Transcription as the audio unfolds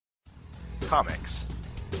Comics.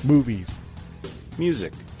 Movies.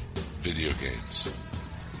 Music. Video games.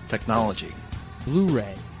 Technology.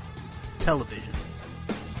 Blu-ray. Television.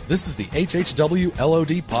 This is the HHW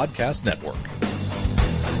LOD Podcast Network.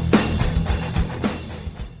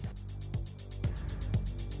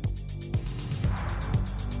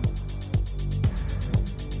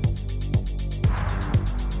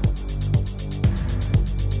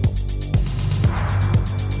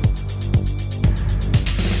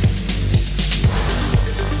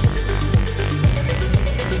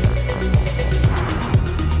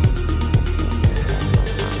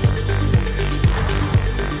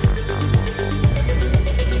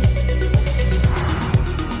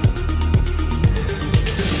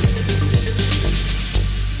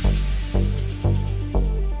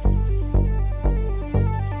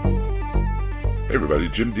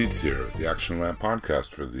 Jim Dietz here with the Action Lab podcast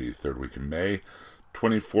for the third week in May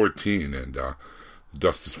 2014, and the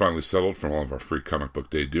dust is finally settled from all of our free comic book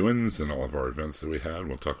day doings and all of our events that we had.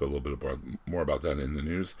 We'll talk a little bit more about that in the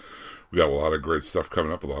news. We got a lot of great stuff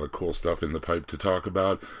coming up, a lot of cool stuff in the pipe to talk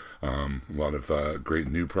about, a lot of great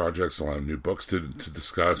new projects, a lot of new books to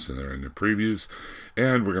discuss, and they're in the previews,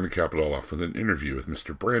 and we're going to cap it all off with an interview with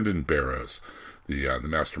Mr. Brandon Barrows, the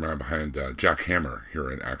mastermind behind Jack Hammer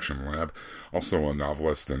here at Action Lab, also a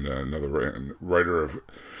novelist and another writer of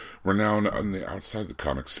renown on the outside the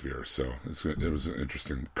comic sphere. So it was an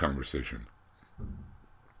interesting conversation.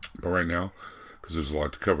 But right now, because there's a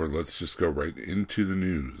lot to cover, let's just go right into the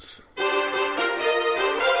news.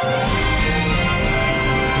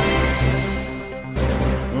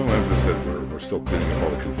 Well, as I said, we're still cleaning up all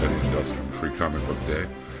the confetti and dust from Free Comic Book Day.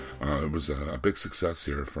 It was a big success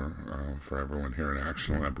here for everyone here in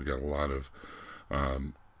Action Lab. We got a lot of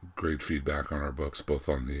great feedback on our books, both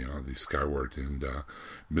on the Skyward and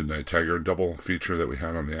Midnight Tiger double feature that we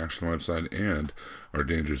had on the Action Lab side, and our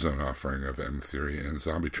Danger Zone offering of M Theory and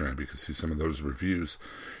Zombie Tramp. You can see some of those reviews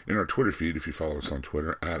in our Twitter feed if you follow us on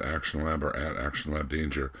Twitter at Action Lab or at Action Lab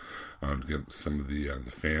Danger. To get some of the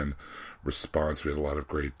fan response. We had a lot of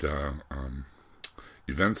great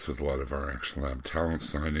events with a lot of our Action Lab talent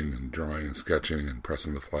signing and drawing and sketching and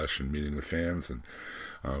pressing the flesh and meeting the fans, and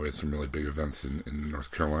we had some really big events in the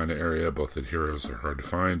North Carolina area, both at Heroes Are Hard to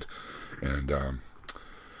Find and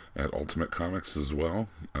at Ultimate Comics as well.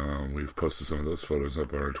 We've posted some of those photos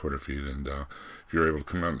up on our Twitter feed, and if you're able to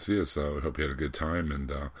come out and see us, we hope you had a good time,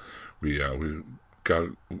 and we got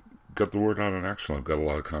the word out on Action Lab, got a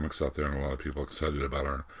lot of comics out there and a lot of people excited about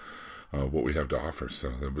our what we have to offer, so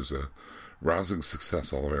there was a rousing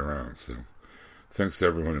success all the way around. So thanks to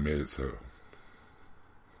everyone who made it so.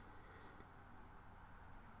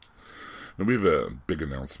 Now we have a big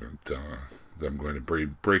announcement that I'm going to be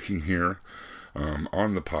breaking here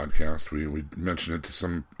on the podcast. We mentioned it to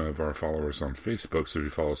some of our followers on Facebook, so if you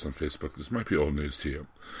follow us on Facebook, this might be old news to you.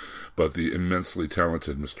 But the immensely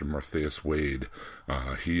talented Mr. Martheus Wade,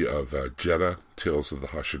 he of Jeddah, Tales of the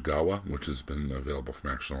Hashigawa, which has been available from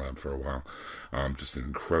Action Lab for a while. Just an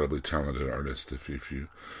incredibly talented artist. If you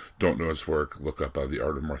don't know his work, look up The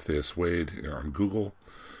Art of Martheus Wade on Google.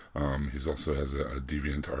 He also has a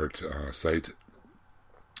DeviantArt site.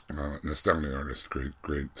 An astounding artist,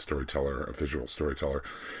 great storyteller, a visual storyteller.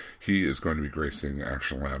 He is going to be gracing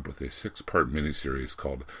Action Lab with a 6-part miniseries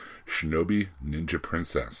called Shinobi Ninja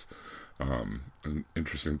Princess. An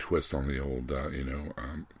interesting twist on the old,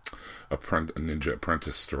 ninja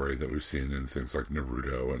apprentice story that we've seen in things like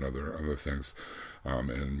Naruto and other things.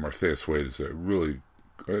 And Martheus Wade is a really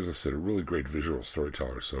great visual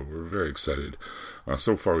storyteller, so we're very excited.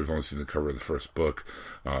 So far, we've only seen the cover of the first book.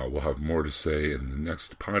 We'll have more to say in the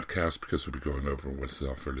next podcast because we'll be going over what's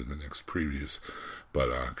offered in the next previews.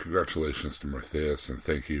 But congratulations to Martheus, and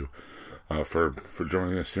thank you for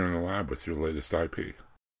joining us here in the lab with your latest IP.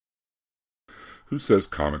 Who says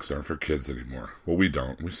comics aren't for kids anymore? Well, we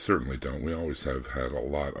don't. We certainly don't. We always have had a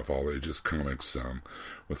lot of all-ages comics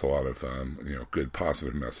with a lot of good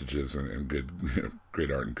positive messages and good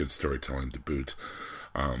great art and good storytelling to boot.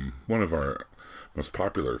 One of our most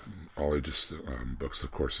popular all-ages books,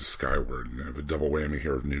 of course, is Skyward, and I have a double whammy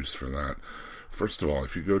here of news for that. First of all,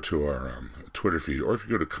 if you go to our Twitter feed, or if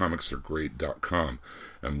you go to comicsaregreat.com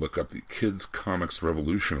and look up the Kids Comics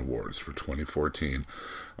Revolution Awards for 2014,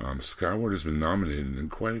 Skyward has been nominated in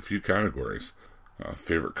quite a few categories.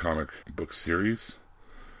 Favorite comic book series,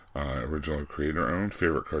 original creator-owned,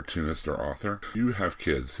 favorite cartoonist or author. You have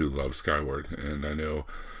kids who love Skyward, and I know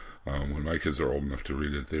when my kids are old enough to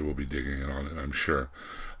read it, they will be digging in on it, I'm sure.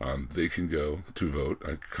 They can go to vote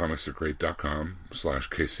at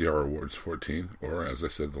comicsaregreat.com/KCR Awards 14, or as I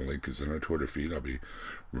said, the link is in our Twitter feed. I'll be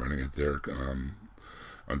running it there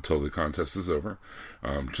until the contest is over.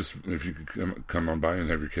 Just if you could come on by and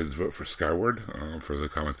have your kids vote for Skyward for the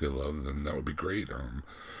comic they love, then that would be great.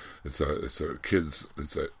 It's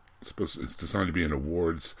designed to be an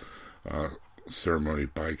awards ceremony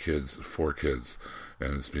by kids for kids,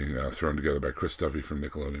 and it's being thrown together by Chris Duffy from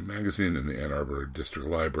Nickelodeon Magazine and the Ann Arbor District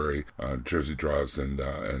Library, Jersey Draws,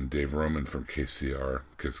 and Dave Roman from KCR,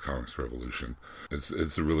 Kids Comics Revolution. It's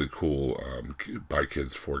a really cool by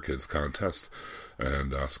kids for kids contest,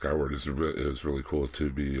 and Skyward is really cool to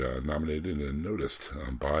be nominated and noticed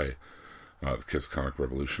by the Kids Comic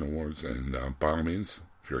Revolution Awards. And by all means,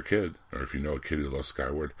 if you're a kid or if you know a kid who loves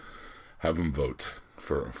Skyward, have them vote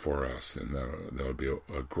for us, and that would be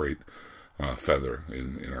a great feather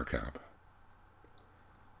in our cap.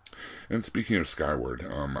 And speaking of Skyward,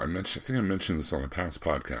 I think I mentioned this on a past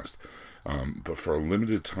podcast, but for a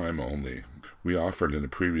limited time only, we offered in the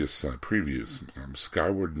previous previews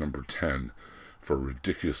Skyward number 10 for a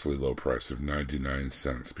ridiculously low price of 99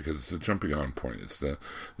 cents, because it's a jumping on point. It's the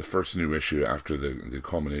first new issue after the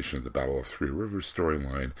culmination of the Battle of Three Rivers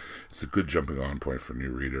storyline. It's a good jumping on point for new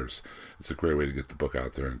readers. It's a great way to get the book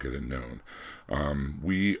out there and get it known.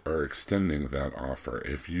 We are extending that offer.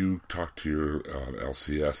 If you talk to your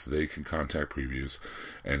LCS, they can contact previews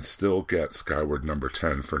and still get Skyward number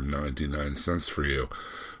 10 for 99 cents for you.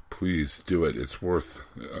 Please do it. It's worth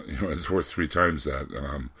it's worth 3 times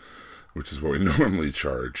that. Which is what we normally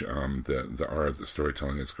charge. The art, the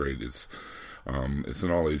storytelling is great. It's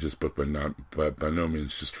an all ages book, but by no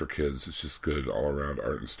means just for kids. It's just good all around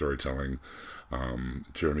art and storytelling.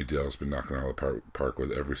 Jeremy Dale's been knocking out of the park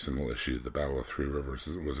with every single issue. The Battle of Three Rivers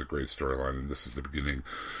was a great storyline, and this is the beginning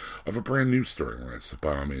of a brand new storyline. So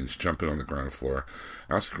by all means, jump in on the ground floor,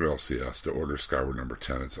 ask your LCS to order Skyward number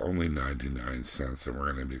 10. It's only 99 cents, and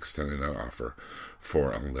we're going to be extending that offer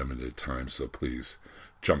for a limited time. So please,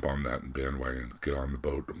 jump on that bandwagon, get on the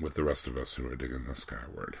boat with the rest of us who are digging the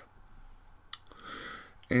Skyward.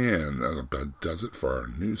 And that about does it for our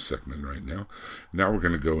news segment right now. Now we're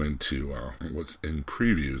going to go into what's in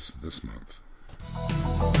previews this month.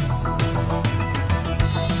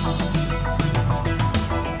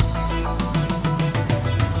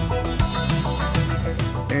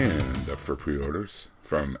 And up for pre-orders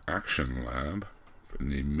from Action Lab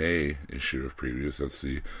in the May issue of previews. That's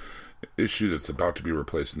the issue that's about to be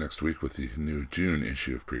replaced next week with the new June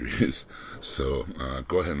issue of previews. So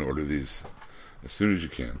go ahead and order these as soon as you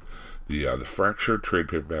can. The Fracture trade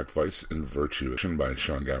paperback Vice and Virtue by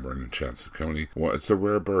Sean Gabrin and Chad Ciccone. Well, it's a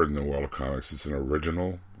rare bird in the world of comics. It's an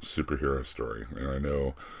original superhero story, and I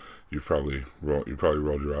know you probably rolled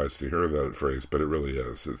your eyes to hear that phrase, but it really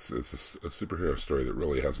is. It's a superhero story that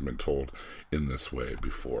really hasn't been told in this way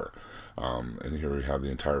before. And here we have the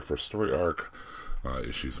entire first story arc.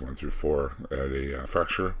 Issues 1 through 4 at a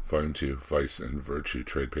Fracture Volume 2 Vice and Virtue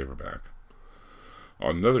trade paperback.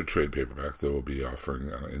 Another trade paperback that we'll be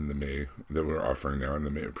offering in the May, that we're offering now in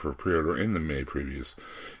the May for pre-order in the May previews,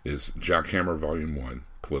 is Jackhammer Volume 1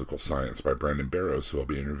 Political Science by Brandon Barrows, who I'll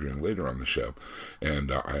be interviewing later on the show,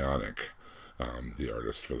 and Ionic, the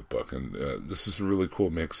artist for the book. And this is a really cool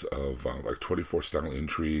mix of like 24 style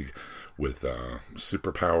intrigue with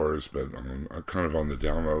superpowers, but kind of on the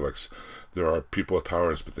down low. Like, there are people with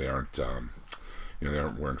powers, but they aren't they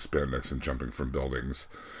aren't wearing spandex and jumping from buildings.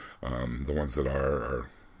 The ones that are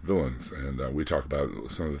villains, and we talk about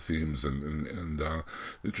some of the themes and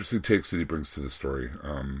interesting takes that he brings to the story,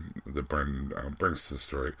 that Brandon brings to the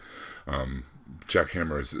story.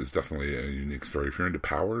 Jackhammer is definitely a unique story. If you're into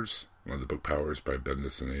Powers, the book Powers by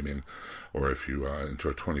Bendis and Aiming, or if you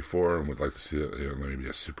enjoy 24 and would like to see maybe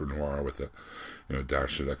a super noir with a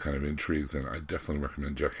dash of that kind of intrigue, then I definitely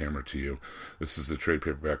recommend Jackhammer to you. This is the trade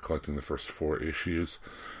paperback collecting the first 4 issues,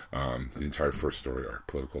 the entire first story arc,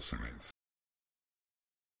 Political Science.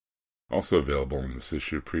 Also available in this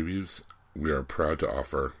issue of previews, we are proud to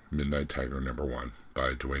offer Midnight Tiger #1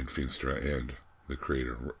 by Dwayne Feenstra and the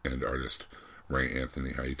creator and artist Ray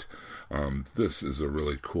Anthony Height. This is a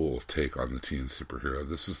really cool take on the teen superhero.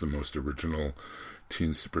 This is the most original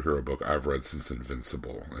teen superhero book I've read since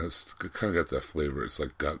Invincible. It's kind of got that flavor. It's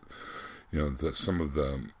like got some of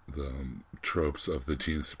the tropes of the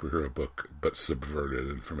teen superhero book, but subverted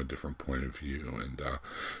and from a different point of view. And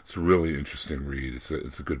it's a really interesting read. It's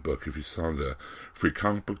a good book. If you saw the Free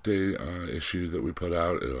Comic Book Day issue that we put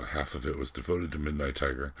out, half of it was devoted to Midnight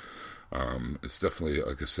Tiger. It's definitely,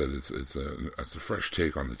 like I said, it's a fresh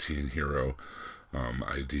take on the teen hero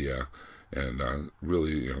idea, and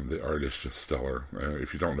really, the art is just stellar.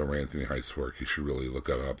 If you don't know Ray Anthony Height's work, you should really look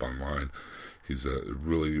it up online. He's a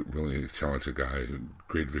really, really talented guy,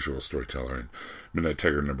 great visual storyteller. And Midnight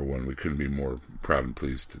Tiger #1, we couldn't be more proud and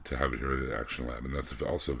pleased to have it here at Action Lab, and that's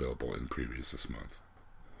also available in previews this month.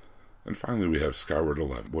 And finally, we have Skyward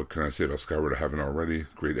 11. What can I say about Skyward I haven't already?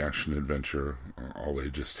 Great action adventure, all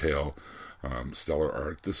ages tale, stellar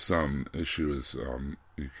art. This issue is,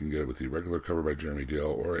 you can get it with the regular cover by Jeremy Dale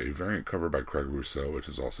or a variant cover by Craig Rousseau, which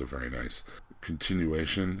is also very nice.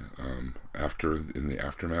 Continuation in the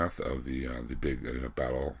aftermath of the big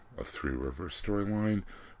Battle of Three Rivers storyline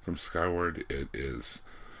from Skyward. It is,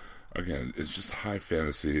 again, it's just high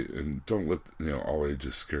fantasy, and don't let all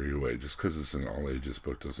ages scare you away. Just because it's an all ages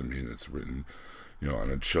book doesn't mean it's written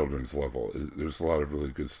on a children's level. There's a lot of really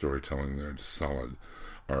good storytelling there, just solid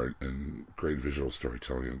art and great visual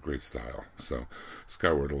storytelling and great style. So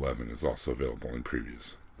Skyward 11 is also available in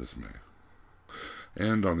previews this May.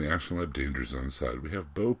 And on the Action Lab Danger Zone side, we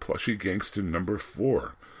have Bo Plushie Gangsta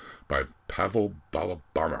 #4 by Pavel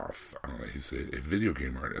Balabanov. He's a video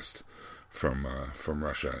game artist from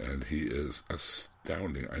Russia, and he is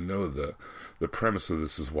astounding. I know the premise of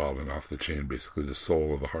this is wild and off the chain. Basically, the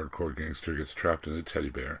soul of a hardcore gangster gets trapped in a teddy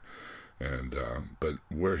bear, and but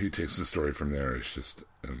where he takes the story from there is just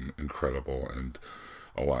incredible and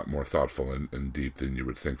a lot more thoughtful and deep than you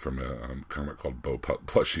would think from a comic called Bo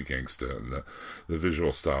Plushie Gangsta. And the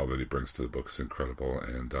visual style that he brings to the book is incredible,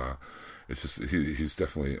 and it's just he's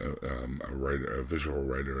definitely a writer, a visual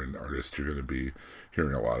writer and artist you're going to be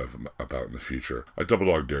hearing a lot about in the future. I double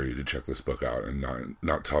dog dare you to check this book out and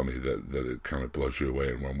not tell me that it kind of blows you away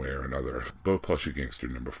in one way or another. Bo Plushie Gangster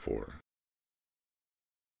 #4.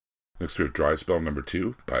 Next we have Dry Spell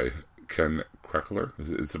 #2 by Ken Kreckler.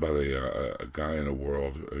 It's about a guy in a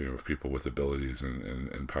world of people with abilities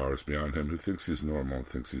and powers beyond him who thinks he's normal,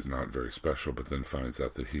 thinks he's not very special, but then finds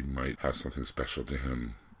out that he might have something special to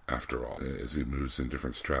him after all, as he moves in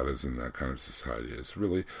different stratas in that kind of society. It's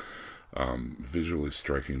really visually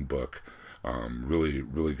striking book. Really,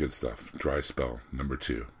 really good stuff. Dry Spell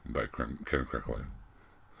 #2 by Ken Kreckler.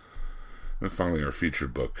 And finally, our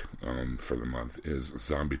featured book for the month is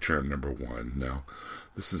Zombie Tramp #1. Now,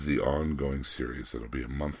 this is the ongoing series. It'll be a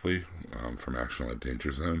monthly from Action Lab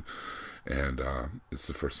Danger Zone, and it's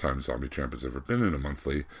the first time Zombie Tramp has ever been in a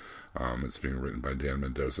monthly. It's being written by Dan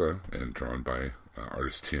Mendoza and drawn by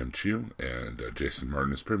artist T.M. Chu, and Jason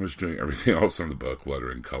Martin is pretty much doing everything else in the book: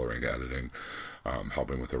 lettering, coloring, editing,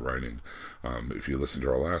 helping with the writing. If you listened to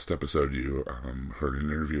our last episode, you heard an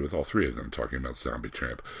interview with all three of them talking about Zombie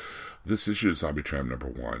Tramp. This issue of Zombie Tramp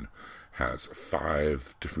 #1 has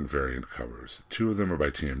 5 different variant covers. 2 of them are by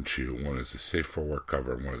T.M. Chu. One is a safe for work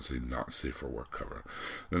cover, and one is a not safe for work cover.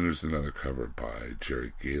 Then there's another cover by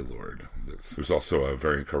Jerry Gaylord. There's also a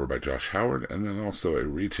variant cover by Josh Howard, and then also a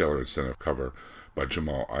retailer incentive cover by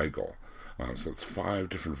Jamal Eigel. So it's 5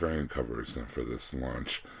 different variant covers for this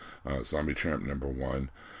launch. Zombie Tramp #1.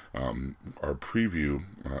 Our preview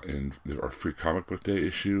in our free comic book day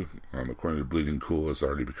issue, according to Bleeding Cool, has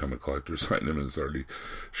already become a collector's item and is already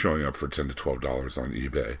showing up for $10 to $12 on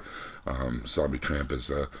eBay. Zombie Tramp is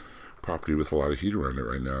a property with a lot of heat around it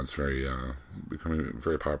right now. It's very becoming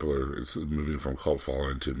very popular. It's moving from cult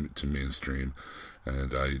following to mainstream,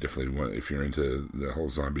 and you definitely want, if you're into the whole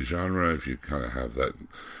zombie genre, if you kind of have that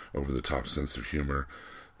over the top sense of humor,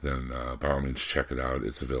 then by all means check it out.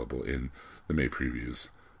 It's available in the May previews.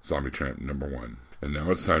 Zombie Tramp #1. And now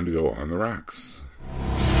it's time to go on the racks.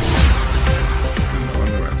 And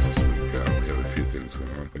on the racks this week, we have a few things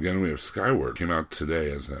going on. Again, we have Skyward. Came out today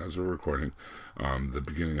as we're recording. The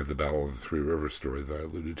beginning of the Battle of the Three Rivers story that I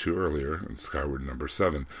alluded to earlier, and Skyward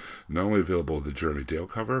 #7. Not only available the Jeremy Dale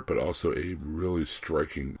cover, but also a really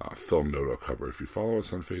striking Phil Noto cover. If you follow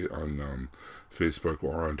us on Facebook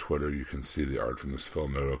or on Twitter, you can see the art from this Phil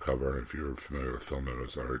Noto cover. If you're familiar with Phil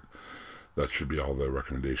Noto's art, that should be all the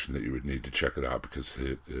recommendation that you would need to check it out, because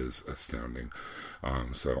it is astounding.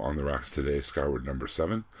 So on the racks today, Skyward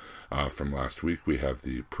 #7. From last week, we have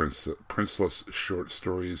the Princeless Short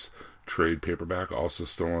Stories trade paperback, also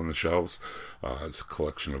still on the shelves. It's a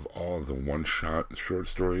collection of all of the one-shot short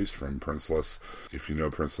stories from Princeless. If you know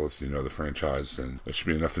Princeless, you know the franchise, and there should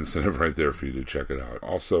be enough incentive right there for you to check it out.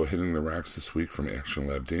 Also hitting the racks this week from Action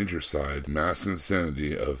Lab Danger side, Mass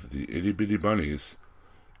Insanity of the Itty Bitty Bunnies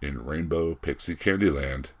in Rainbow Pixie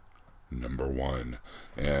Candyland #1.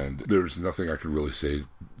 And there's nothing I could really say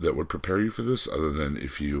that would prepare you for this, other than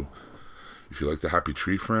if you like the Happy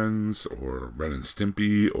Tree Friends, or Ren and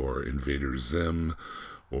Stimpy, or Invader Zim,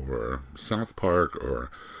 or South Park, or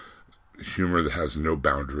humor that has no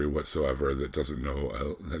boundary whatsoever, that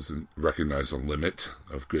doesn't recognize a limit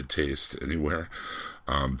of good taste anywhere,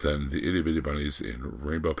 then the Itty Bitty Bunnies in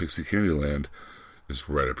Rainbow Pixie Candyland is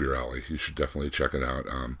right up your alley. You should definitely check it out.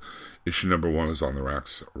 Issue number 1 is on the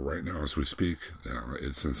racks right now as we speak.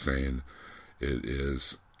 It's insane. It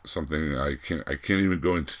is something I can't even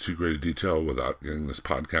go into too great a detail without getting this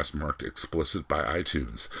podcast marked explicit by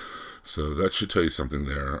iTunes. So that should tell you something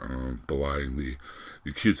there, belying the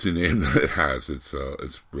cutesy name that it has. It's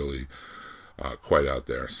really quite out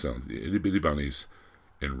there. So the Itty Bitty Bunnies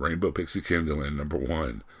in Rainbow Pixie Candyland number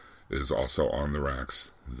 1 is also on the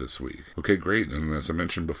racks this week. Okay, great. And as I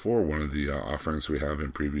mentioned before, one of the offerings we have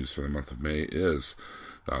in previews for the month of May is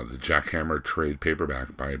the Jackhammer trade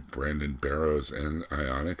paperback by Brandon Barrows and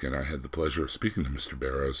Ionic. And I had the pleasure of speaking to Mr.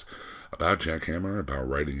 Barrows about Jackhammer, about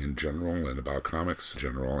writing in general, and about comics in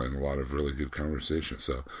general, and a lot of really good conversation.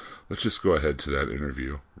 So let's just go ahead to that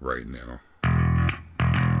interview right now.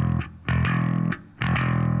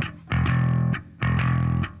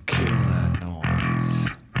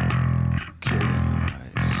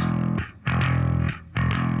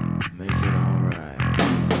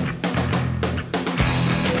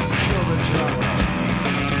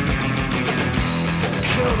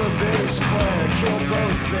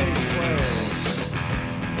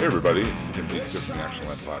 Hey everybody, it's Tim Leach of the Action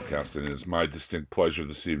Lab Podcast, and it is my distinct pleasure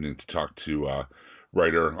this evening to talk to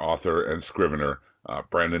writer, author, and scrivener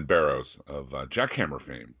Brandon Barrows of Jackhammer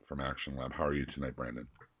fame from Action Lab. How are you tonight, Brandon?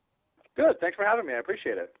 Good. Thanks for having me. I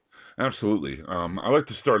appreciate it. Absolutely. I like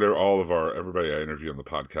to start everybody I interview on the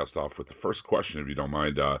podcast off with the first question, if you don't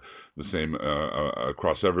mind, the same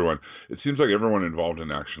across everyone. It seems like everyone involved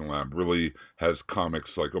in Action Lab really has comics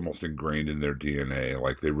like almost ingrained in their DNA.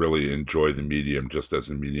 Like they really enjoy the medium just as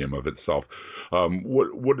a medium of itself.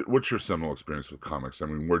 What's your seminal experience with comics? I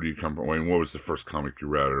mean, where do you come from? I mean, what was the first comic you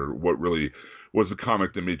read, or what really was the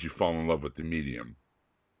comic that made you fall in love with the medium?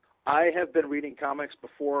 I have been reading comics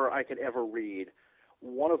before I could ever read.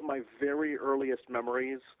 One of my very earliest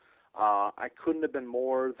memories, I couldn't have been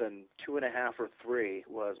more than 2.5 or 3,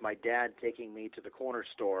 was my dad taking me to the corner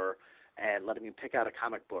store and letting me pick out a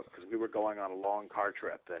comic book because we were going on a long car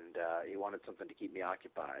trip, and he wanted something to keep me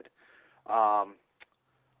occupied.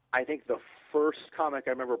 I think the first comic I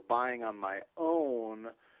remember buying on my own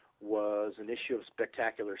was an issue of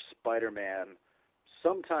Spectacular Spider-Man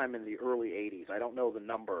sometime in the early 80s. I don't know the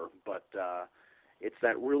number, but it's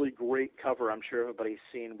that really great cover I'm sure everybody's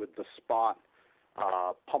seen with the Spot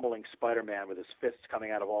pummeling Spider-Man with his fists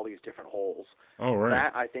coming out of all these different holes. Oh, right.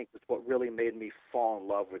 That, I think, is what really made me fall in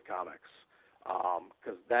love with comics,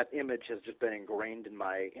 because that image has just been ingrained in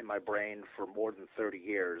my brain for more than 30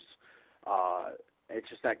 years. It's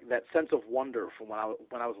just that sense of wonder from when I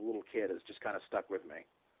was a little kid has just kind of stuck with me.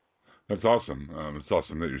 That's awesome. It's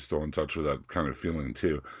awesome that you're still in touch with that kind of feeling,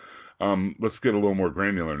 too. Let's get a little more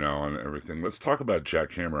granular now on everything. Let's talk about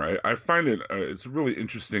Jackhammer. I find it's a really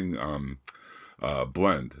interesting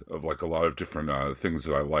blend of like a lot of different things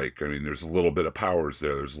that I like. I mean, there's a little bit of Powers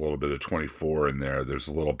there. There's a little bit of 24 in there. There's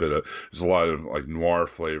a lot of like noir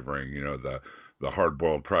flavoring. You know, the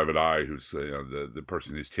hard-boiled private eye who's the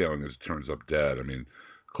person he's tailing is turns up dead. I mean,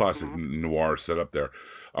 classic noir setup there.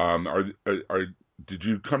 Did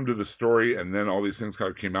you come to the story and then all these things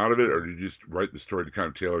kind of came out of it, or did you just write the story to kind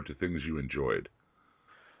of tailor to things you enjoyed?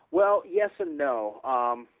 Well, yes and no.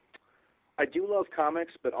 I do love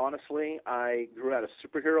comics, but honestly, I grew out of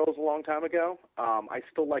superheroes a long time ago. I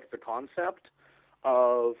still like the concept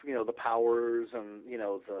of, the powers and,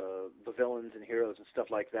 the villains and heroes and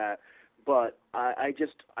stuff like that. But I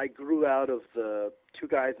grew out of the two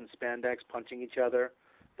guys in spandex punching each other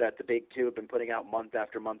that the big two have been putting out month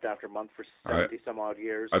after month after month for 70 some odd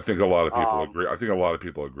years. I think a lot of people agree. I think a lot of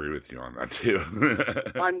people agree with you on that too.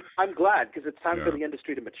 I'm glad, because it's time for the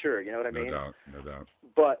industry to mature. You know what I mean? No doubt.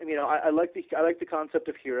 But I like the concept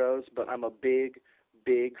of heroes, but I'm a big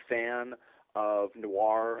fan of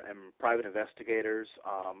noir and private investigators.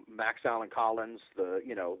 Max Allan Collins, the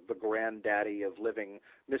granddaddy of living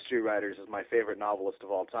mystery writers, is my favorite novelist of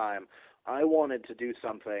all time. I wanted to do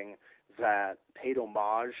something that paid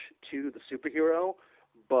homage to the superhero,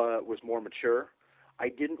 but was more mature. I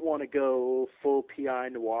didn't want to go full PI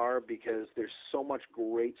noir because there's so much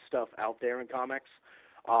great stuff out there in comics.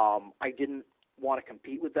 I didn't want to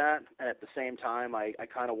compete with that, and at the same time, I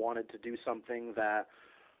kind of wanted to do something that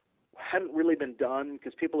hadn't really been done,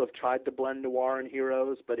 because people have tried to blend noir and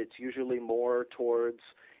heroes, but it's usually more towards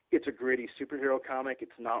it's a gritty superhero comic.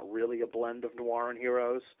 It's not really a blend of noir and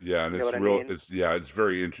heroes. Yeah, and it's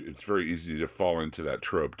very easy to fall into that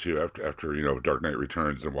trope too. After Dark Knight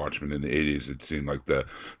Returns and Watchmen in the 80s, it seemed like the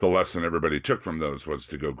lesson everybody took from those was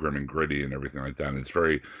to go grim and gritty and everything like that. And it's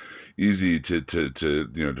very easy to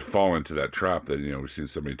fall into that trap that we've seen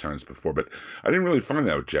so many times before. But I didn't really find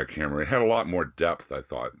that with Jack Hammer. It had a lot more depth, I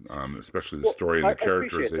thought, especially the story and the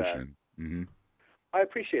characterization. Mm-hmm. I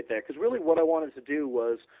appreciate that, because really what I wanted to do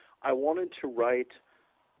was I wanted to write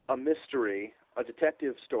a mystery, a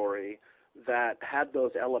detective story that had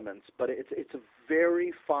those elements, but it's a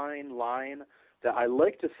very fine line that I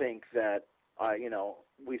like to think that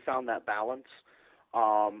we found that balance,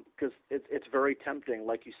 because it's very tempting,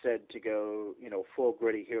 like you said, to go full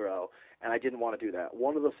gritty hero, and I didn't want to do that.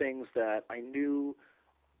 One of the things that I knew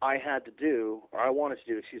I had to do, or I wanted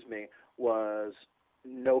to do, excuse me, was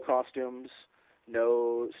no costumes,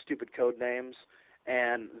 no stupid code names,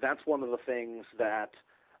 and that's one of the things that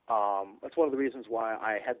that's one of the reasons why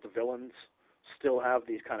I had the villains still have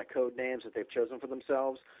these kind of code names that they've chosen for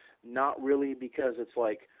themselves. Not really because it's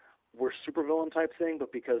like we're supervillain type thing,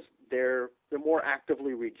 but because they're more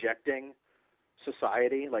actively rejecting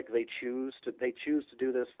society. Like they choose to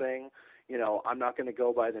do this thing. I'm not going to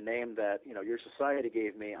go by the name that your society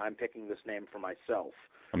gave me. I'm picking this name for myself.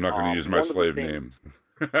 I'm not going to use my slave name.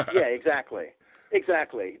 Yeah, exactly.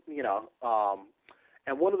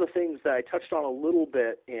 And one of the things that I touched on a little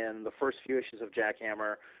bit in the first few issues of Jack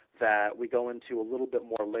Hammer that we go into a little bit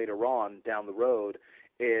more later on down the road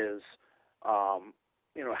is,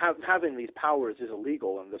 having these powers is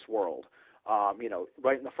illegal in this world.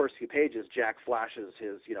 Right in the first few pages, Jack flashes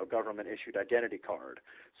his, government-issued identity card.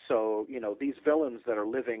 So, these villains that are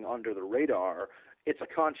living under the radar, it's a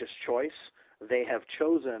conscious choice. They have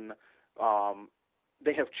chosen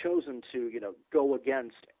to, go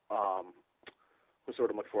against, what's the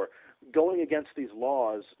word I'm looking for? Going against these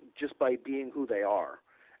laws just by being who they are.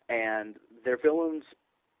 And they're villains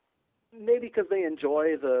maybe because they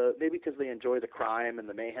enjoy the crime and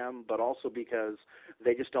the mayhem, but also because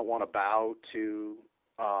they just don't want to bow to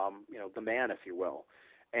the man, if you will.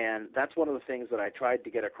 And that's one of the things that I tried to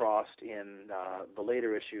get across in the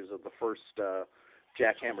later issues of the first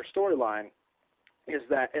Jack Hammer storyline, is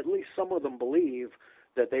that at least some of them believe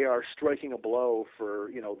that they are striking a blow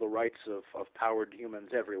for the rights of powered humans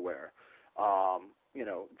everywhere.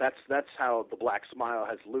 That's how the Black Smile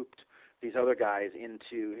has looped these other guys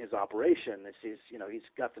into his operation. He's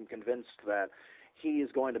got them convinced that he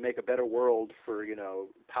is going to make a better world for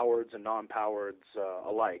powereds and non-powereds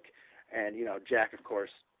alike. And Jack, of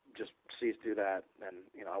course, just sees through that. And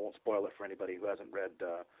I won't spoil it for anybody who hasn't read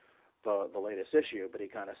the latest issue, but he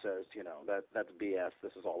kind of says, that's BS.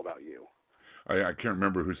 This is all about you. I can't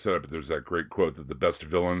remember who said it, but there's that great quote that the best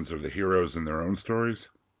villains are the heroes in their own stories.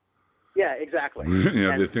 Yeah, exactly.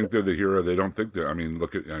 They think they're the hero. They don't think they're.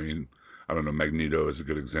 I don't know. Magneto is a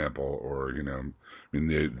good example, or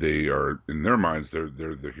they are in their minds they're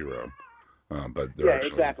the hero, but they're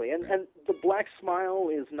actually, exactly. And the Black Smile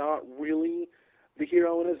is not really the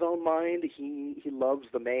hero in his own mind. He loves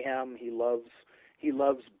the mayhem. He loves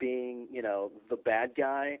being the bad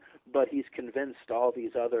guy, but he's convinced all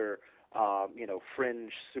these other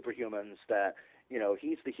fringe superhumans that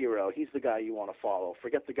he's the hero. He's the guy you want to follow.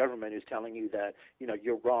 Forget the government who's telling you that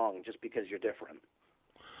you're wrong just because you're different.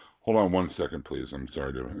 Hold on 1 second, please. I'm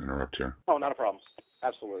sorry to interrupt here. Oh, not a problem.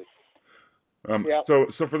 Absolutely.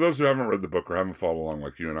 So for those who haven't read the book or haven't followed along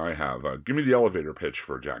like you and I have, give me the elevator pitch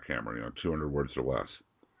for Jack Hammer. 200 words or less.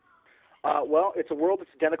 Well, it's a world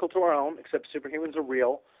that's identical to our own, except superhumans are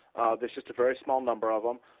real. There's just a very small number of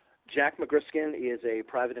them. Jack McGriskin is a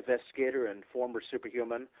private investigator and former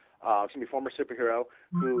superhero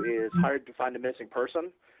who is hired to find a missing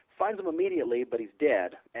person. Finds him immediately, but he's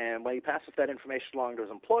dead. And when he passes that information along to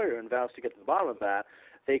his employer and vows to get to the bottom of that,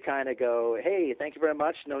 they kind of go, hey, thank you very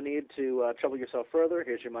much. No need to trouble yourself further.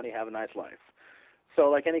 Here's your money. Have a nice life.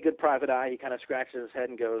 So like any good private eye, he kind of scratches his head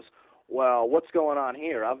and goes, well, what's going on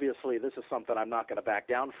here? Obviously, this is something I'm not going to back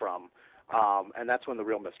down from. And that's when the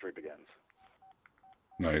real mystery begins.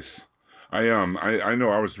 Nice. I know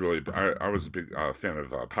I was a big fan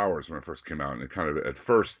of Powers when it first came out, and it kind of at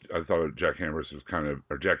first I thought Jack Hammer was kind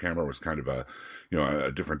of a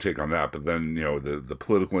a different take on that, but then the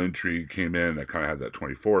political intrigue came in that kind of had that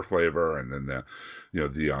 24 flavor, and then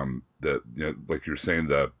like you're saying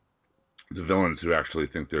the villains who actually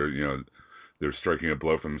think they're striking a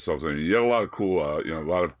blow for themselves. I mean, you had a lot of cool, a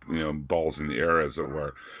lot of balls in the air, as it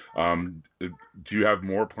were. Do you have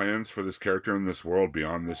more plans for this character in this world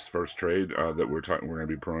beyond this first trade that we're going to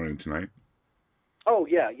be promoting tonight? Oh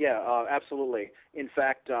yeah, absolutely. In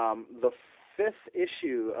fact, the 5th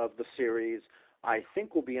issue of the series, I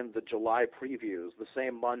think, will be in the July previews, the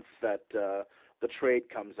same month that the trade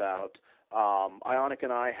comes out. Ionic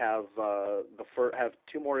and I have have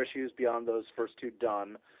 2 more issues beyond those first 2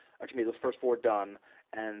 done. Actually, those first 4 done,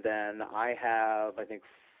 and then I have, I think,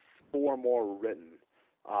 4 more written.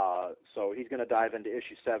 So he's going to dive into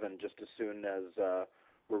issue 7 just as soon as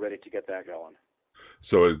we're ready to get that going.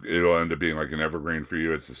 So it'll end up being like an evergreen for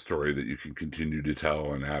you. It's a story that you can continue to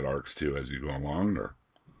tell and add arcs to as you go along,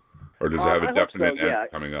 or does it have a definite end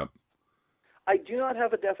coming up? I do not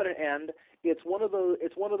have a definite end. It's one of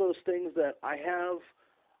those things that I have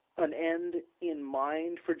an end in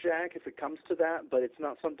mind for Jack if it comes to that, but it's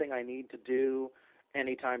not something I need to do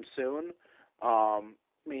anytime soon. I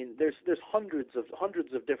mean, there's hundreds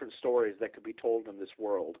of different stories that could be told in this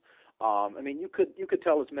world. I mean, you could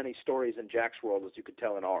tell as many stories in Jack's world as you could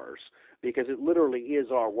tell in ours, because it literally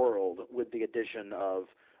is our world with the addition of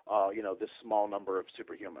this small number of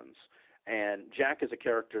superhumans. And Jack is a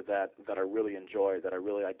character that I really enjoy, that I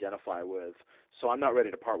really identify with. So I'm not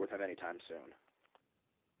ready to part with him anytime soon.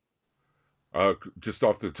 Just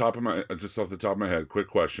off the top of my head, quick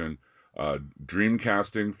question: dream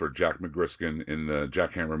casting for Jack McGriskin in the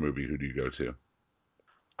Jack Hammer movie. Who do you go to?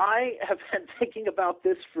 I have been thinking about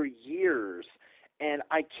this for years, and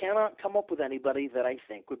I cannot come up with anybody that I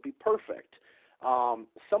think would be perfect.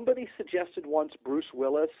 Somebody suggested once Bruce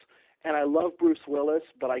Willis, and I love Bruce Willis,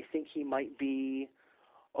 but I think he might be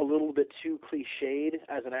a little bit too cliched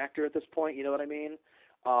as an actor at this point, you know what I mean?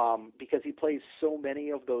 Because he plays so many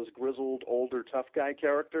of those grizzled, older, tough guy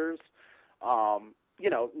characters.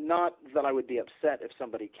 Not that I would be upset if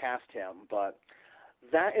somebody cast him, but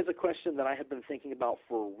that is a question that I have been thinking about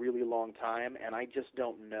for a really long time, and I just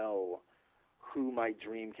don't know who my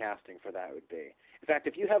dream casting for that would be. In fact,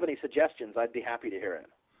 if you have any suggestions, I'd be happy to hear it.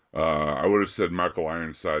 I would have said Michael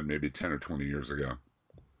Ironside maybe 10 or 20 years ago.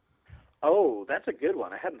 Oh, that's a good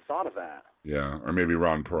one. I hadn't thought of that. Yeah, or maybe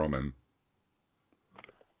Ron Perlman.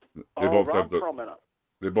 Ron Perlman.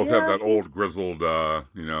 They both have that old grizzled,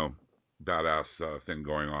 badass thing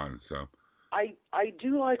going on. So I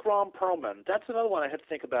do like Ron Perlman. That's another one I had to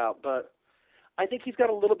think about, but I think he's got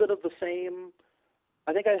a little bit of the same.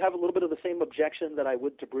 I think I have a little bit of the same objection that I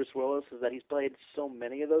would to Bruce Willis, is that he's played so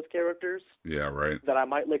many of those characters. Yeah, right. That I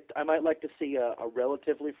might like to see a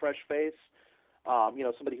relatively fresh face.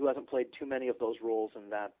 Somebody who hasn't played too many of those roles in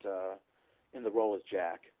the role as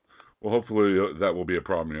Jack. Well, hopefully that will be a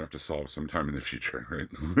problem you have to solve sometime in the future, right?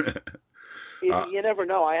 You never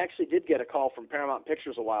know. I actually did get a call from Paramount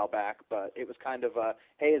Pictures a while back, but it was kind of,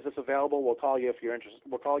 hey, is this available? We'll call you if you're interested.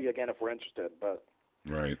 We'll call you again if we're interested. But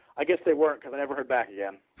right. I guess they weren't, because I never heard back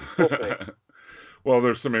again. We'll see. Well,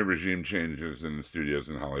 there's so many regime changes in the studios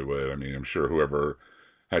in Hollywood. I mean, I'm sure whoever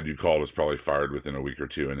had you called was probably fired within a week or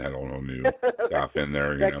two and had all new staff in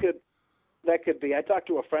there. That could be. I talked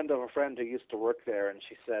to a friend of a friend who used to work there, and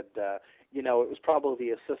she said, it was probably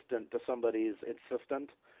the assistant to somebody's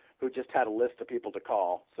assistant who just had a list of people to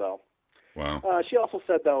call. So, wow. She also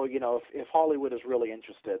said, though, if Hollywood is really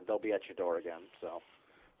interested, they'll be at your door again. So,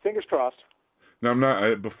 fingers crossed.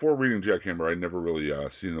 Now, before reading Jack Hammer, I'd never really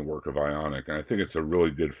seen the work of Ionic, and I think it's a really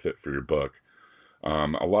good fit for your book. I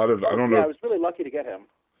don't know. I was really lucky to get him.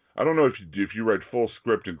 I don't know if you write full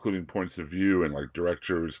script, including points of view and like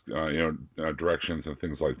directors, directions and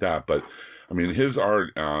things like that. But I mean, his art,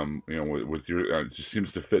 with your, just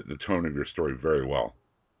seems to fit the tone of your story very well.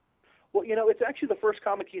 Well, it's actually the first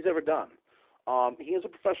comic he's ever done. He is a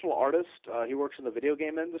professional artist. He works in the video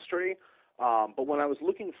game industry. But when I was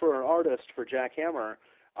looking for an artist for Jack Hammer,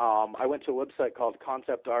 I went to a website called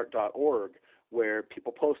conceptart.org, where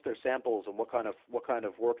people post their samples and what kind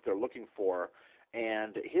of work they're looking for.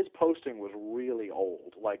 And his posting was really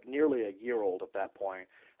old, like nearly a year old at that point,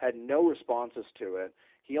 had no responses to it.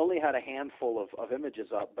 He only had a handful of images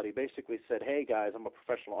up, but he basically said, hey, guys, I'm a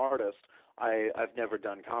professional artist. I've never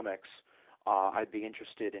done comics. I'd be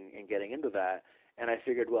interested in getting into that. And I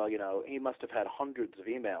figured, well, he must have had hundreds of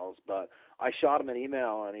emails, but I shot him an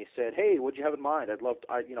email and he said, hey, what'd you have in mind? I'd love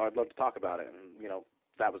to talk about it. And,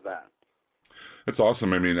 that was that. That's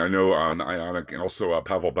awesome. I mean, I know on Ionic, and also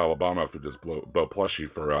Pavel Balabamov, who does Bo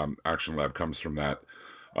Plushie for Action Lab, comes from that,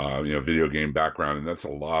 video game background, and that's a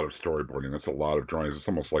lot of storyboarding. That's a lot of drawings. It's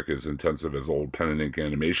almost like as intensive as old pen and ink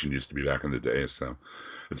animation used to be back in the day. So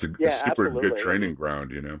it's a super absolutely. Good training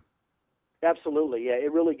ground, Absolutely, yeah.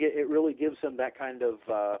 It really gives him that kind of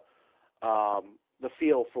the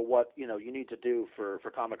feel for what you need to do for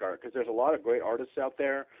comic art, because there's a lot of great artists out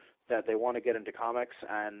there that they want to get into comics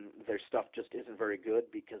and their stuff just isn't very good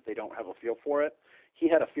because they don't have a feel for it. He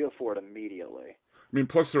had a feel for it immediately. I mean,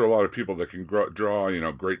 plus there are a lot of people that can draw,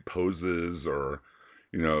 great poses or,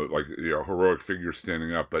 heroic figures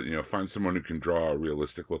standing up, but, find someone who can draw a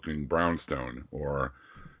realistic looking brownstone or,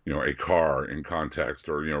 a car in context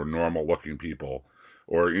or, normal looking people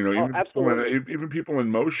or, even people in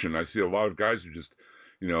motion. I see a lot of guys who just,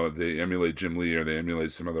 they emulate Jim Lee or they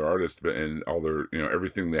emulate some other artist, and all their,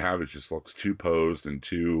 everything they have, it just looks too posed and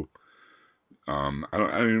too, I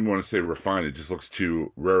don't even want to say refined. It just looks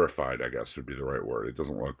too rarefied, I guess would be the right word. It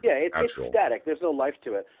doesn't look it's natural. static. There's no life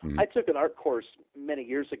to it. Mm-hmm. I took an art course many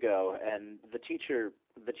years ago, and the teacher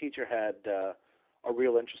had a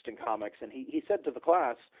real interest in comics, and he said to the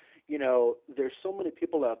class, there's so many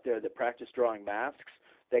people out there that practice drawing masks.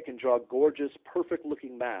 They can draw gorgeous,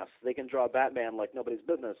 perfect-looking masks. They can draw Batman like nobody's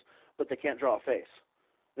business, but they can't draw a face.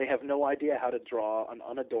 They have no idea how to draw an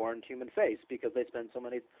unadorned human face because they spend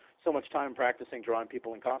so much time practicing drawing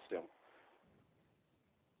people in costume.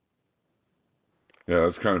 Yeah,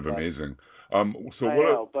 that's kind of amazing. I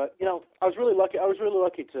know, but I was really lucky. I was really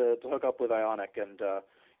lucky to hook up with Ionic, and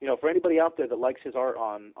for anybody out there that likes his art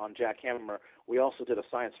on Jack Hammer, we also did a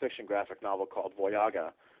science fiction graphic novel called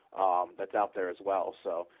Voyaga. That's out there as well.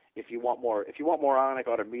 So if you want more Ionic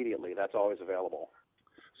art immediately, that's always available.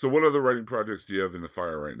 So what other writing projects do you have in the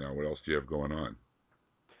fire right now? What else do you have going on?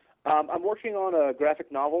 I'm working on a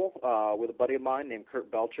graphic novel with a buddy of mine named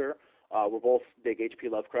Kurt Belcher. We're both big H.P.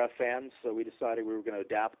 Lovecraft fans, so we decided we were going to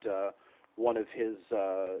adapt one of his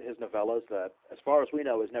novellas that, as far as we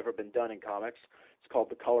know, has never been done in comics. It's called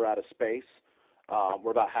The Color Out of Space.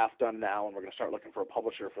 We're about half done now, and we're going to start looking for a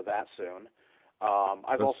publisher for that soon.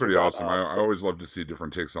 That's pretty awesome. I always love to see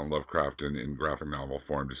different takes on Lovecraft in graphic novel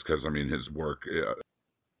form, just because his work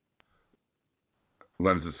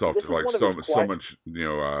lends itself to like so much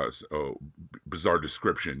bizarre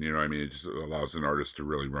description. It just allows an artist to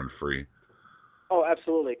really run free. Oh,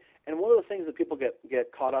 absolutely. And one of the things that people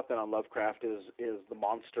get caught up in on Lovecraft is the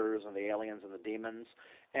monsters and the aliens and the demons.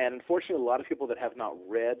 And unfortunately, a lot of people that have not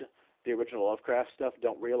read the original Lovecraft stuff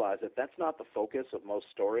don't realize that that's not the focus of most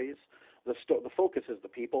stories. The focus is the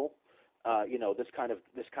people. This kind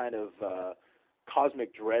of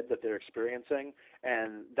cosmic dread that they're experiencing,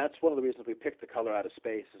 and that's one of the reasons we picked The Color Out of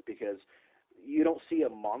Space, is because you don't see a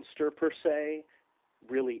monster per se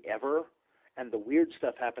really ever, and the weird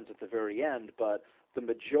stuff happens at the very end, but the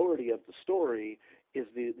majority of the story is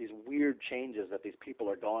these weird changes that these people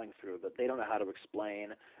are going through that they don't know how to explain.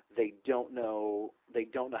 They don't know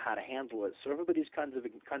how to handle it, so everybody's kind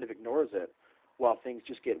of ignores it while things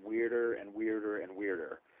just get weirder and weirder and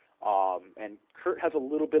weirder. And Kurt has a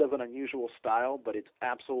little bit of an unusual style, but it's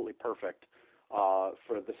absolutely perfect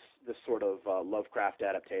for this sort of Lovecraft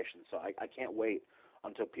adaptation. So I can't wait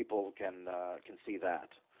until people can see that.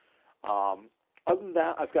 Other than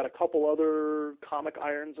that, I've got a couple other comic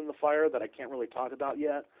irons in the fire that I can't really talk about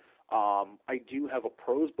yet. I do have a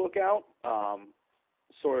prose book out,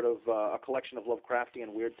 sort of a collection of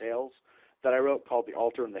Lovecraftian weird tales that I wrote called The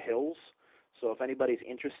Altar in the Hills. So if anybody's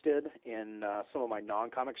interested in some of my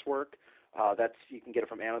non-comics work, you can get it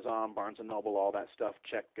from Amazon, Barnes & Noble, all that stuff.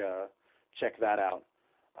 Check that out,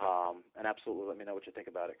 and absolutely let me know what you think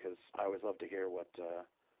about it, because I always love to hear what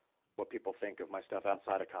people think of my stuff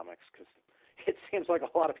outside of comics, because it seems like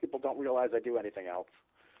a lot of people don't realize I do anything else.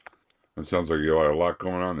 It sounds like you got a lot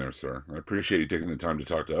going on there, sir. I appreciate you taking the time to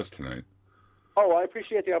talk to us tonight. Oh, I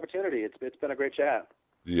appreciate the opportunity. It's been a great chat.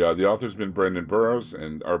 The author's been Brendan Barrows.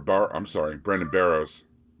 It's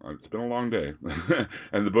been a long day.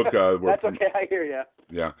 And the book... That's okay, I hear you.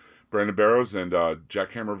 Yeah. Brendan Barrows and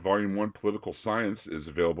Jack Hammer Volume 1 Political Science is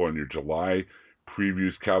available in your July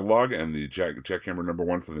previews catalog, and the Jack Hammer number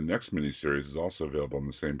 1 for the next miniseries is also available in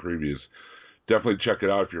the same previews. Definitely check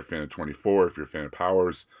it out if you're a fan of 24, if you're a fan of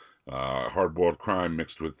Powers. Hard-boiled crime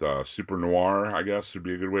mixed with super noir, I guess, would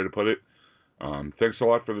be a good way to put it. Thanks a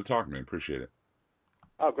lot for the talk, man. Appreciate it.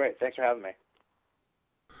 Oh, great. Thanks for having me.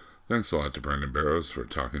 Thanks a lot to Brendan Barrows for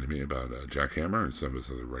talking to me about Jack Hammer and some of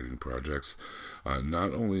his other writing projects.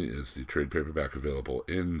 Not only is the trade paperback available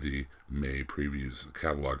in the May previews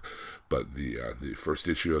catalog, but the first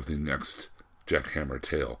issue of the next Jack Hammer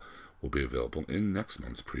tale will be available in next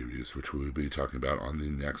month's previews, which we will be talking about on the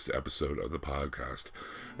next episode of the podcast.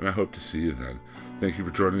 And I hope to see you then. Thank you for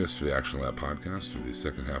joining us for the Action Lab podcast for the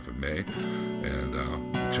second half of May, and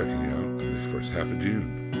we're checking you out in the first half of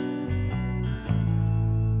June.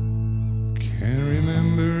 Can't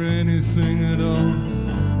remember anything at all.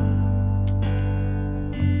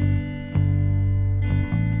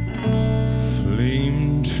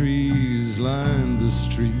 Flame trees lined the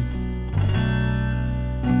street.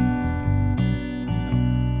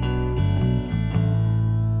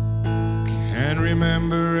 Can't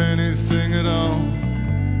remember anything at all.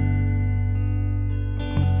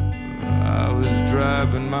 I was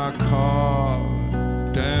driving my car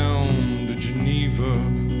down to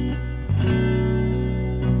Geneva.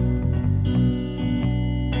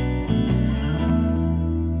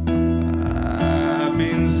 I've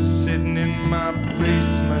been sitting in my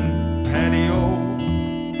basement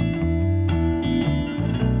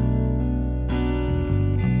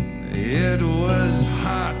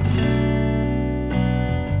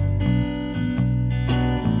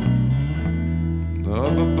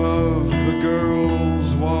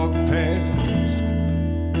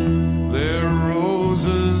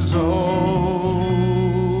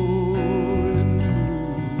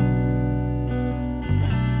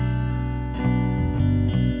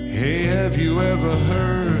have you ever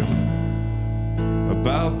heard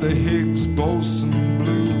about the Higgs boson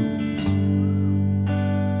blues?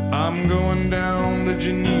 I'm going down to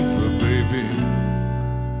Geneva, baby,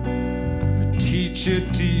 gonna teach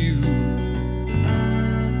it to you.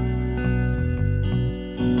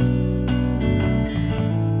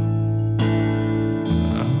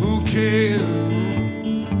 Who cares?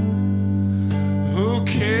 Who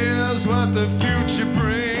cares what the future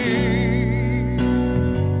brings?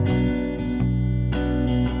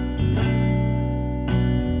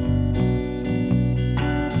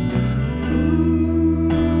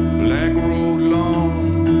 Black road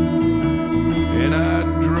long, and I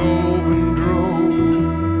drove and drove.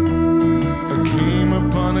 I came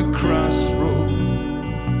upon a crossroad,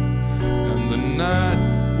 and the night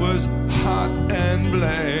was hot and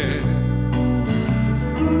black.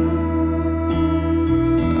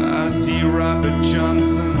 I see Robert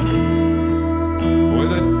Johnson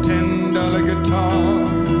with a $10 guitar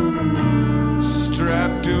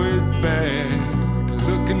strapped to his back,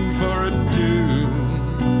 looking for a tune.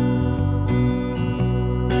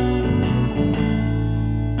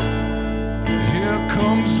 Here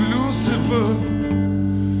comes Lucifer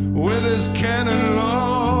with his cannon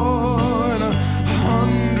law and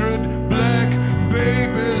 100 black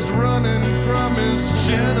babies running from his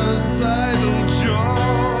genocidal jaw.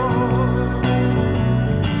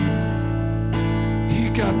 He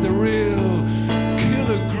got the real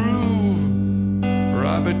killer groove,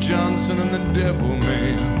 Robert Johnson and the Devil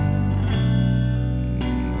Man.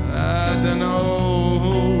 I don't know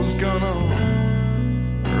who's gonna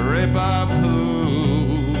rip off who.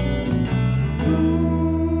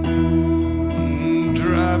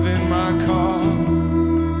 Driving my car,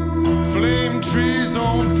 flame trees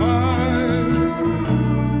on fire,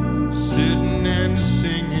 sitting and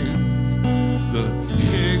singing the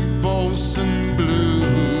Higgs boson blues.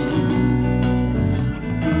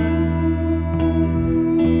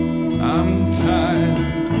 I'm tired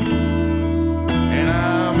and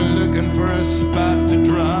I'm looking for a spot to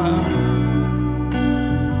drive.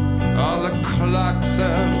 All the clocks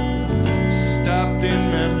have stopped in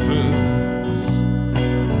Memphis.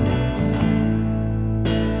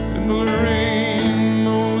 In the Rain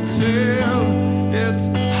Motel, it's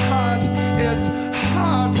hot,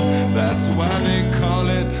 that's why they call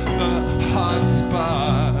it the hot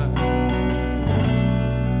spot.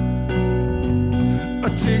 I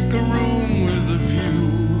take a room with a view,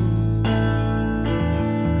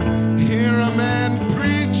 hear a man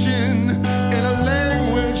preaching in a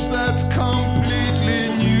language that's completely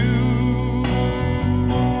new.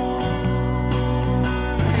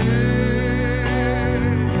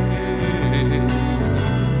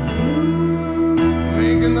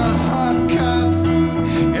 Making the hot cats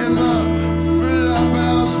in the flop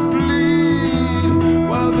house bleed,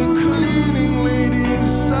 while the cleaning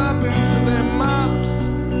ladies sob into their mops,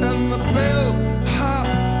 and the bell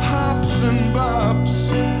hops and bops.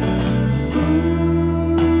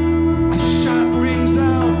 A shot rings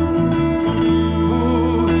out.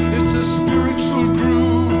 Oh, it's a spiritual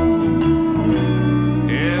groove.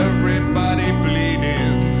 Everybody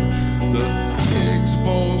bleeding the Higgs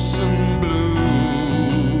boson blues.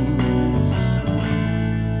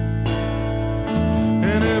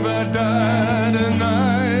 And if I die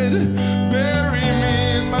tonight, bury me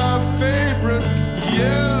in my favorite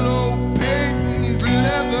yellow patent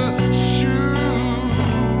leather shoes,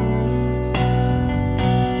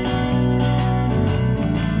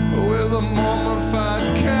 with a mummified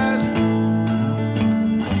cat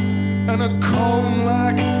and a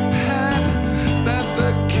cone-like hat that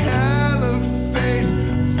the caliphate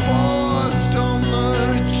forced on the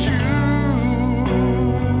Jews.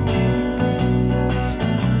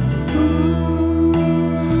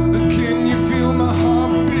 Can you feel my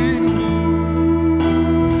heartbeat?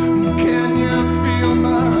 Can you feel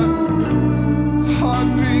my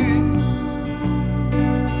heartbeat?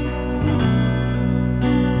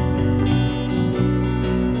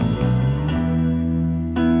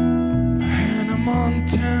 Hannah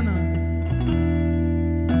Montana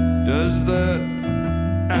does that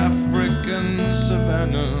African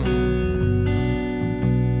savannah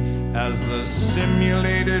as the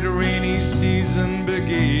simulated rainy season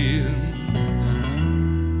begins.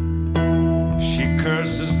 She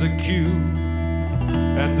curses the queue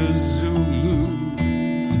at the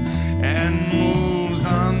Zulus and moves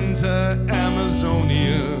on to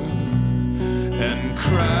Amazonia and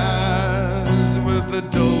cries with the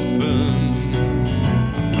dolphin.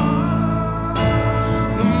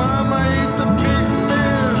 The mama ate the pig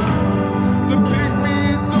man, the pygmy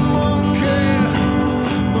ate the monkey.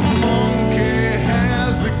 The monkey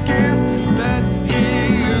has a gift that he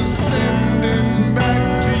is sent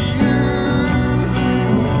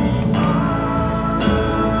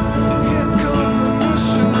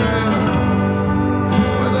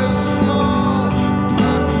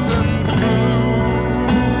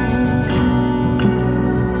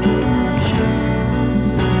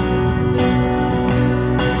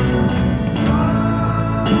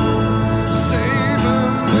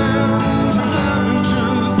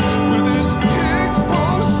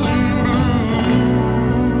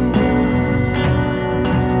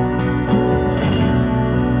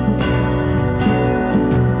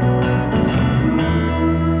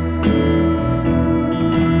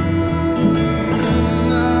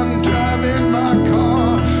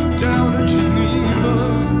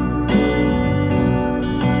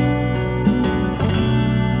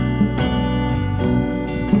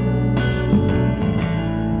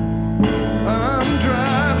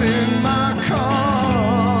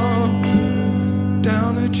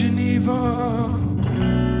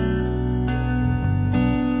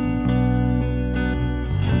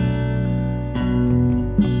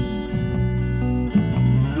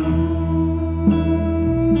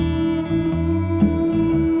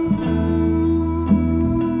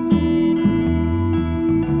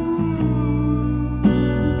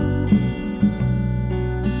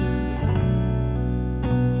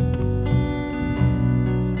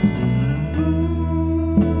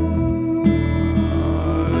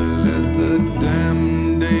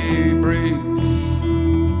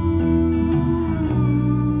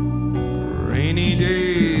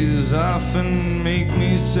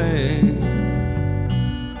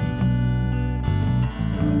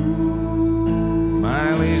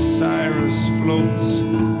floats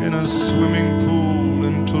in a swimming pool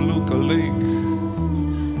in Toluca Lake.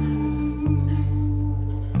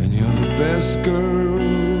 And you're the best girl